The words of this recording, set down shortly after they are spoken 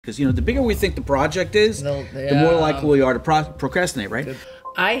Because, you know, the bigger we think the project is, the more likely we are to procrastinate, right?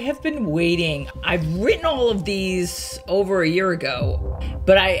 I have been waiting. I've written all of these over a year ago,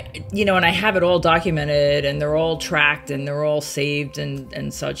 but and I have it all documented and they're all tracked and they're all saved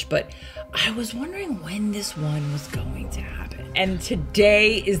and such. But I was wondering when this one was going to happen. And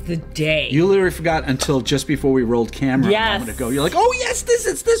today is the day. You literally forgot until just before we rolled camera yes. a moment ago. You're like, oh, yes,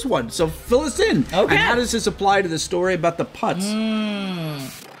 it's this one. So fill us in. Okay. And how does this apply to the story about the putts?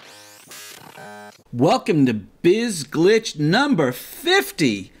 Welcome to Biz Glitch number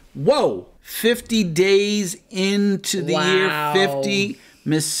 50. Whoa, 50 days into the year, 50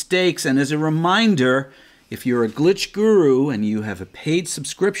 mistakes. And as a reminder, if you're a glitch guru and you have a paid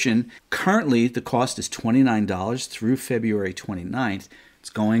subscription, currently the cost is $29 through February 29th. It's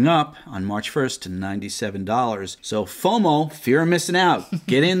going up on March 1st to $97. So FOMO, fear of missing out.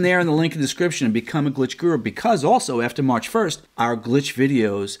 Get in there in the link in the description and become a glitch guru, because also after March 1st, our glitch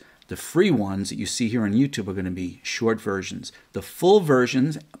videos, the free ones that you see here on YouTube, are going to be short versions. The full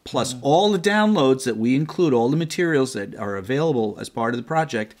versions, plus all the downloads that we include, all the materials that are available as part of the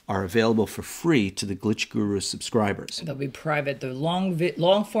project, are available for free to the Glitch Guru subscribers. They'll be private. The long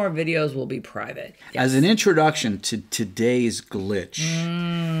form videos will be private. Yes. As an introduction to today's glitch,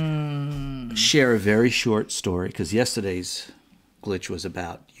 share a very short story, because yesterday's glitch was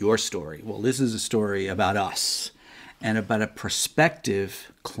about your story. Well, this is a story about us, and about a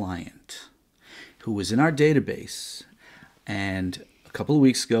prospective client who was in our database. And a couple of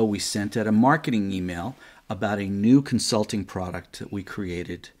weeks ago, we sent out a marketing email about a new consulting product that we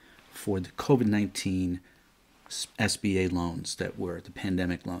created for the COVID-19 SBA loans that were the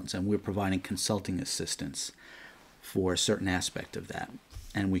pandemic loans. And we're providing consulting assistance for a certain aspect of that.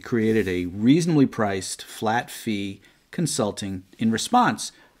 And we created a reasonably priced flat fee consulting in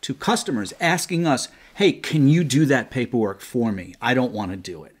response to customers asking us, hey, can you do that paperwork for me? I don't want to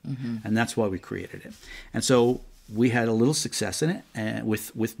do it. And that's why we created it. And so we had a little success in it and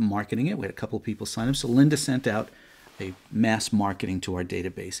with marketing it. We had a couple of people sign up. So Linda sent out a mass marketing to our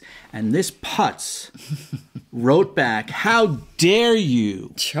database. And this putz wrote back, how dare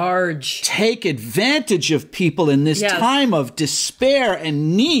you take advantage of people in this time of despair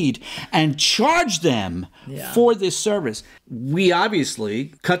and need and charge them for this service. We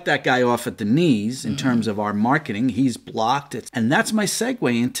obviously cut that guy off at the knees in terms of our marketing. He's blocked it. And that's my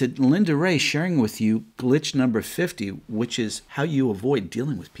segue into Linda Ray sharing with you glitch number 50, which is how you avoid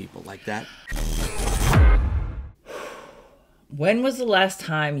dealing with people like that. When was the last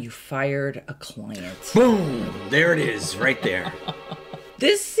time you fired a client? Boom! There it is, right there.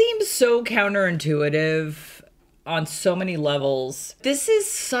 This seems so counterintuitive on so many levels. This is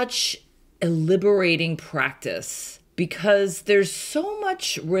such a liberating practice because there's so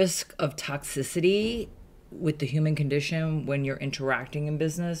much risk of toxicity with the human condition when you're interacting in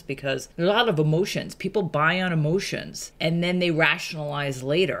business, because there's a lot of emotions. People buy on emotions and then they rationalize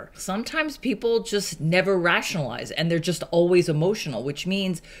later. Sometimes people just never rationalize and they're just always emotional, which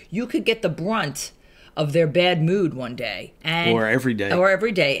means you could get the brunt of their bad mood one day. Or every day. Or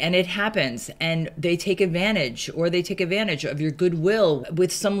every day. And it happens. And they take advantage, or they take advantage of your goodwill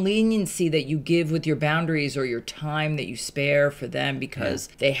with some leniency that you give with your boundaries or your time that you spare for them because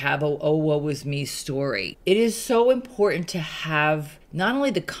they have a oh, woe is me story. It is so important to have not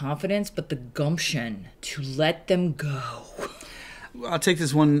only the confidence, but the gumption to let them go. I'll take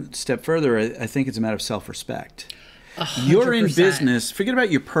this one step further. I think it's a matter of self-respect. 100%. You're in business. Forget about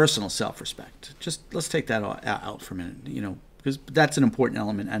your personal self-respect. Just let's take that out for a minute, because that's an important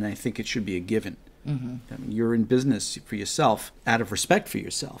element, and I think it should be a given. I mean, you're in business for yourself out of respect for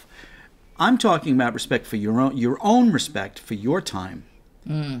yourself. I'm talking about respect for your own respect for your time.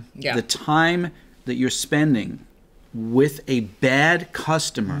 The time that you're spending with a bad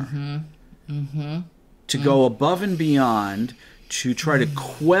customer to go above and beyond to try to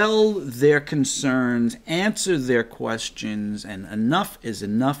quell their concerns, answer their questions, and enough is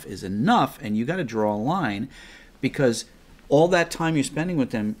enough is enough, and you got to draw a line, because all that time you're spending with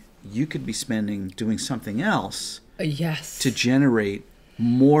them, you could be spending doing something else to generate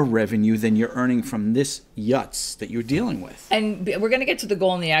more revenue than you're earning from this yutz that you're dealing with. And we're going to get to the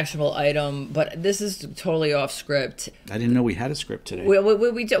goal and the actionable item, but this is totally off script. I didn't know we had a script today. We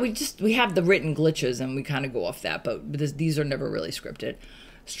have the written glitches and we kind of go off that, but these are never really scripted.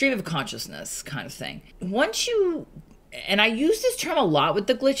 Stream of consciousness kind of thing. Once you... And I use this term a lot with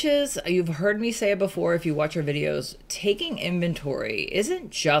the glitches. You've heard me say it before if you watch our videos. Taking inventory isn't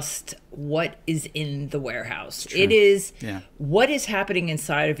just what is in the warehouse. It is what is happening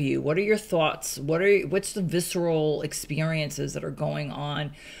inside of you. What are your thoughts? What's the visceral experiences that are going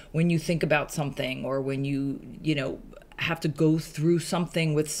on when you think about something, or when you have to go through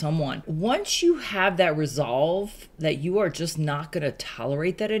something with someone. Once you have that resolve that you are just not going to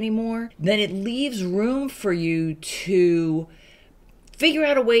tolerate that anymore, then it leaves room for you to figure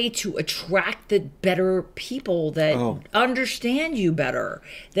out a way to attract the better people that understand you better,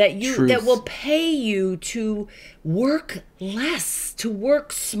 that will pay you to work less, to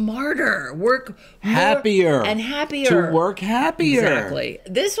work smarter, work happier, and happier. To work happier. Exactly.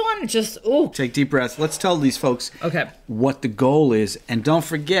 This one just take deep breaths. Let's tell these folks what the goal is, and don't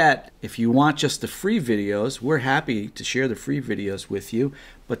forget, if you want just the free videos, we're happy to share the free videos with you.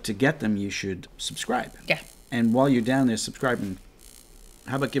 But to get them, you should subscribe. Yeah. And while you're down there subscribing,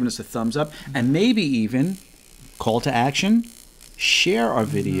 how about giving us a thumbs up, and maybe even call to action, share our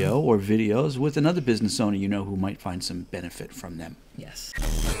video or videos with another business owner you know who might find some benefit from them. Yes.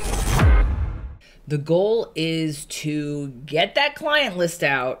 The goal is to get that client list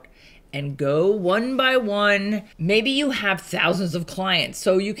out and go one by one. Maybe you have thousands of clients,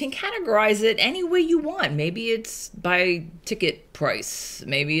 so you can categorize it any way you want. Maybe it's by ticket price.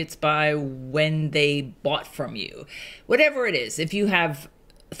 Maybe it's by when they bought from you. Whatever it is, if you have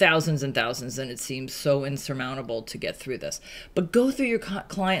thousands and thousands, and it seems so insurmountable to get through this. But go through your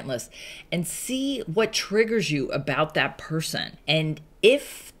client list and see what triggers you about that person. And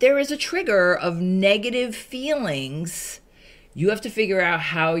if there is a trigger of negative feelings, you have to figure out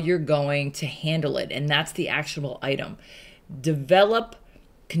how you're going to handle it. And that's the actionable item. Develop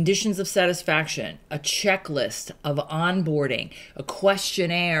conditions of satisfaction, a checklist of onboarding, a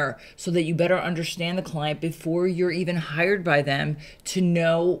questionnaire, so that you better understand the client before you're even hired by them, to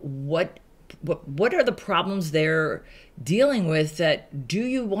know what are the problems they're dealing with. That do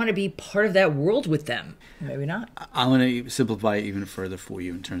you want to be part of that world with them? Maybe not. I'm going to simplify it even further for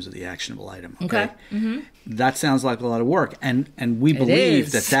you in terms of the actionable item. Okay. That sounds like a lot of work, and we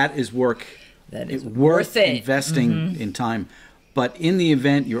believe that is work. That is worth investing in time. But in the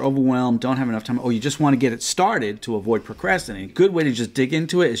event you're overwhelmed, don't have enough time, or you just want to get it started to avoid procrastinating, a good way to just dig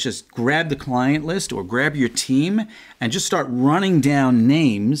into it is just grab the client list or grab your team and just start running down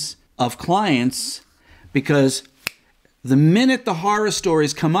names of clients, because the minute the horror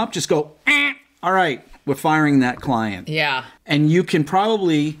stories come up, just go, all right, we're firing that client. Yeah. And you can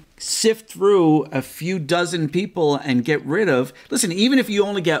probably sift through a few dozen people and get rid of, listen, even if you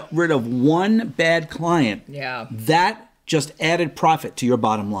only get rid of one bad client, that just added profit to your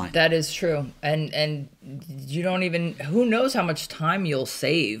bottom line. That is true. And you don't even, who knows how much time you'll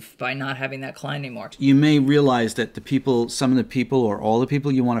save by not having that client anymore. You may realize that some of the people or all the people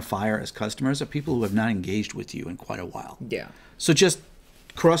you want to fire as customers are people who have not engaged with you in quite a while. Yeah. So just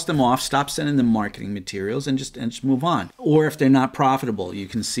cross them off, stop sending them marketing materials, and just move on. Or if they're not profitable, you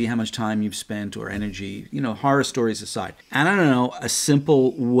can see how much time you've spent or energy, horror stories aside. And I don't know, a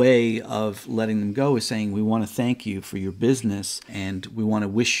simple way of letting them go is saying, we want to thank you for your business, and we want to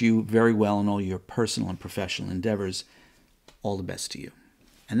wish you very well in all your personal and professional endeavors. All the best to you.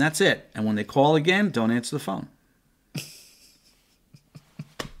 And that's it. And when they call again, don't answer the phone.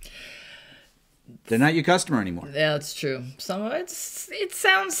 They're not your customer anymore. Yeah, that's true. Some of it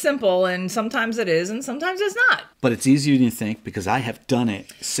sounds simple, and sometimes it is, and sometimes it's not. But it's easier than you think, because I have done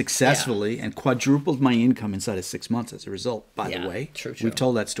it successfully and quadrupled my income inside of 6 months as a result, by the way. True. We've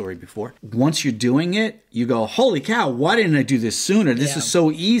told that story before. Once you're doing it, you go, holy cow, why didn't I do this sooner? This is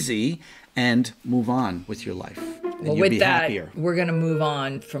so easy, and move on with your life. And well, you'll with be that, happier. We're going to move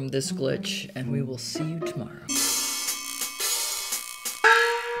on from this glitch, and we will see you tomorrow.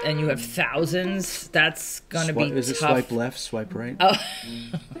 And you have thousands, that's going to be tough. Is it swipe left, swipe right? Oh,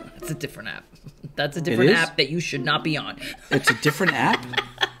 that's a different app. That's a different app that you should not be on. It's a different app?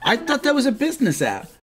 I thought that was a business app.